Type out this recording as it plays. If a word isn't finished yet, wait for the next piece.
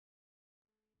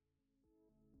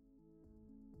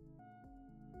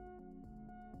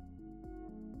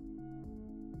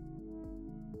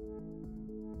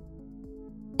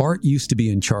Art used to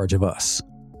be in charge of us.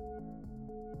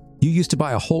 You used to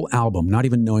buy a whole album not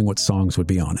even knowing what songs would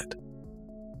be on it.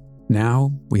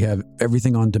 Now we have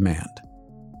everything on demand,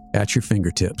 at your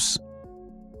fingertips,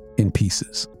 in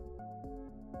pieces.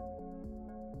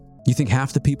 You think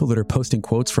half the people that are posting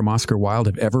quotes from Oscar Wilde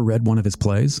have ever read one of his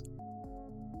plays?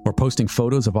 Or posting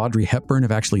photos of Audrey Hepburn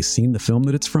have actually seen the film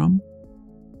that it's from?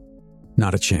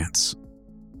 Not a chance.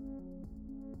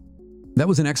 That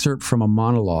was an excerpt from a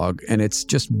monologue, and it's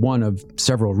just one of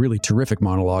several really terrific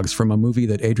monologues from a movie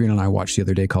that Adrian and I watched the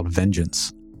other day called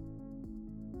Vengeance.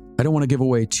 I don't want to give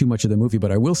away too much of the movie,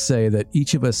 but I will say that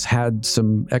each of us had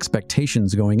some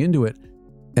expectations going into it,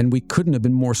 and we couldn't have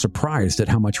been more surprised at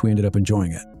how much we ended up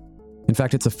enjoying it. In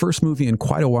fact, it's the first movie in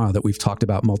quite a while that we've talked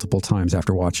about multiple times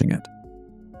after watching it.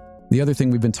 The other thing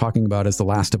we've been talking about is The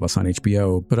Last of Us on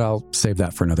HBO, but I'll save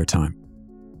that for another time.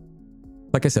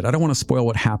 Like I said, I don't want to spoil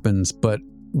what happens, but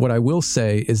what I will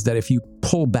say is that if you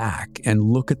pull back and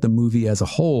look at the movie as a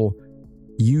whole,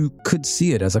 you could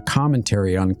see it as a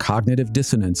commentary on cognitive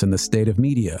dissonance in the state of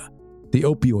media, the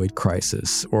opioid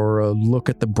crisis, or a look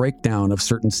at the breakdown of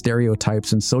certain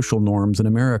stereotypes and social norms in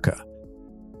America.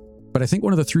 But I think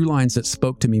one of the through lines that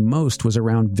spoke to me most was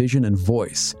around vision and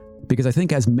voice, because I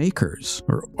think as makers,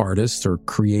 or artists, or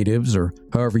creatives, or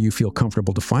however you feel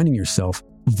comfortable defining yourself,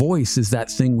 voice is that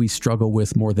thing we struggle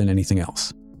with more than anything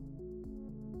else.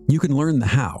 You can learn the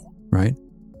how, right?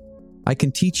 I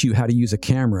can teach you how to use a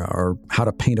camera, or how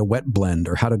to paint a wet blend,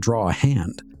 or how to draw a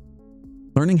hand.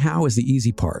 Learning how is the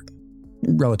easy part,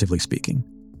 relatively speaking.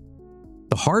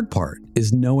 The hard part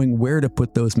is knowing where to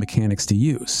put those mechanics to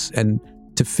use, and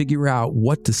to figure out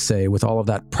what to say with all of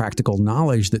that practical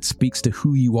knowledge that speaks to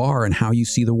who you are and how you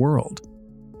see the world.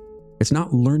 It's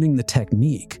not learning the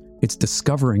technique, it's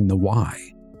discovering the why.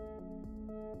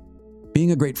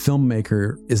 Being a great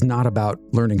filmmaker is not about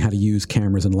learning how to use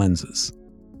cameras and lenses.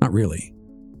 Not really.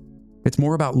 It's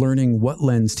more about learning what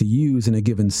lens to use in a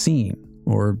given scene,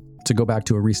 or to go back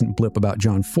to a recent blip about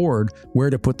John Ford, where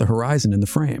to put the horizon in the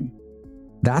frame.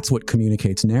 That's what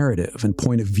communicates narrative and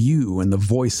point of view and the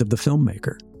voice of the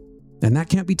filmmaker. And that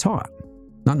can't be taught,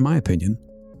 not in my opinion.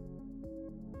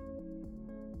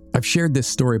 I've shared this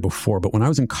story before, but when I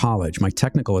was in college, my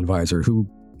technical advisor, who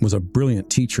was a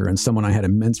brilliant teacher and someone I had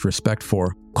immense respect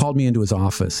for, called me into his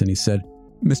office and he said,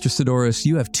 "Mr. Sidoris,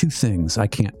 you have two things I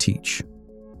can't teach.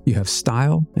 You have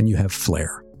style and you have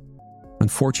flair.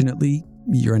 Unfortunately,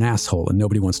 you're an asshole and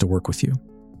nobody wants to work with you."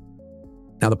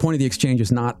 Now, the point of the exchange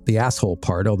is not the asshole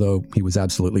part, although he was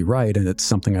absolutely right, and it's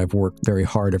something I've worked very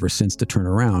hard ever since to turn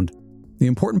around. The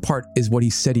important part is what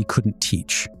he said he couldn't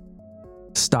teach: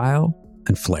 style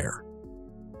and flair.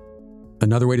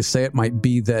 Another way to say it might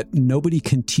be that nobody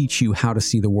can teach you how to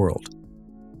see the world,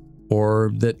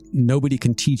 or that nobody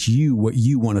can teach you what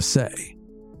you want to say.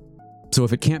 So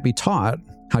if it can't be taught,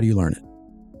 how do you learn it?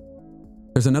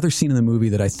 There's another scene in the movie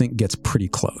that I think gets pretty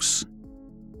close.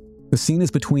 The scene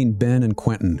is between Ben and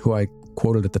Quentin, who I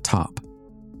quoted at the top.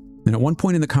 And at one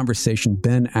point in the conversation,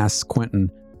 Ben asks Quentin,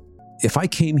 "If I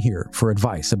came here for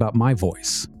advice about my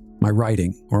voice, my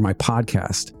writing, or my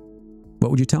podcast, what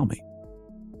would you tell me?"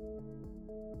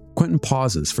 Quentin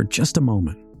pauses for just a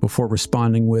moment before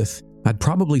responding with, "I'd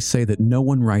probably say that no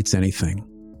one writes anything.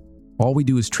 All we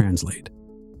do is translate.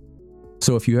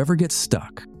 So if you ever get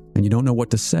stuck and you don't know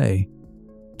what to say,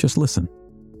 just listen,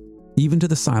 even to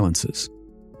the silences.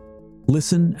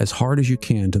 Listen as hard as you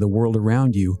can to the world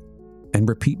around you and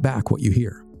repeat back what you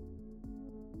hear.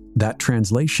 That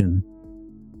translation,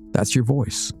 that's your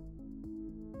voice."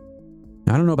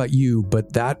 I don't know about you,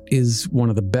 but that is one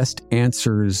of the best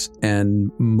answers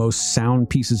and most sound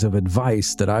pieces of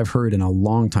advice that I've heard in a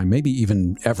long time, maybe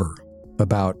even ever,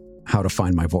 about how to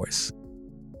find my voice.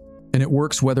 And it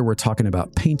works whether we're talking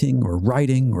about painting or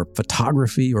writing or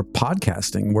photography or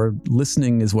podcasting, where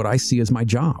listening is what I see as my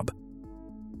job.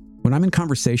 When I'm in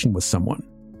conversation with someone,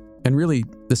 and really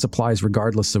this applies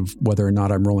regardless of whether or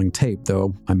not I'm rolling tape,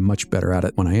 though I'm much better at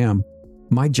it when I am,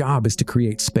 my job is to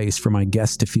create space for my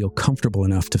guests to feel comfortable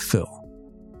enough to fill.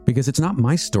 Because it's not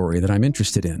my story that I'm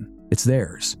interested in, it's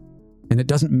theirs. And it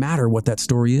doesn't matter what that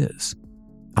story is.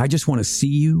 I just want to see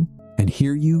you and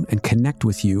hear you and connect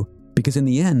with you, because in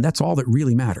the end, that's all that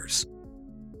really matters.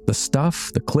 The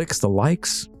stuff, the clicks, the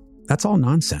likes, that's all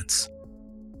nonsense.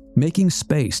 Making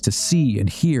space to see and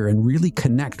hear and really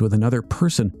connect with another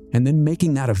person, and then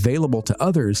making that available to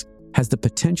others, has the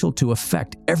potential to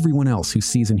affect everyone else who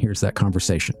sees and hears that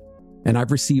conversation. And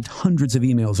I've received hundreds of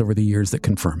emails over the years that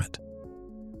confirm it.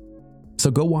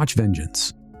 So go watch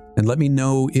Vengeance, and let me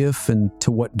know if and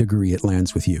to what degree it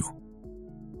lands with you.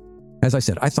 As I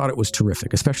said, I thought it was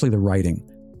terrific, especially the writing.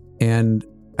 And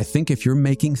I think if you're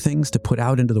making things to put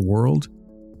out into the world,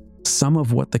 some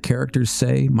of what the characters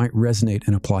say might resonate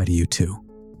and apply to you too.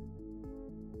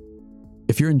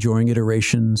 If you're enjoying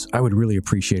Iterations, I would really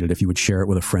appreciate it if you would share it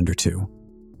with a friend or two.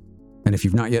 And if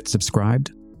you've not yet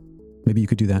subscribed, maybe you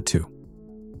could do that too.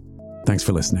 Thanks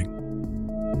for listening.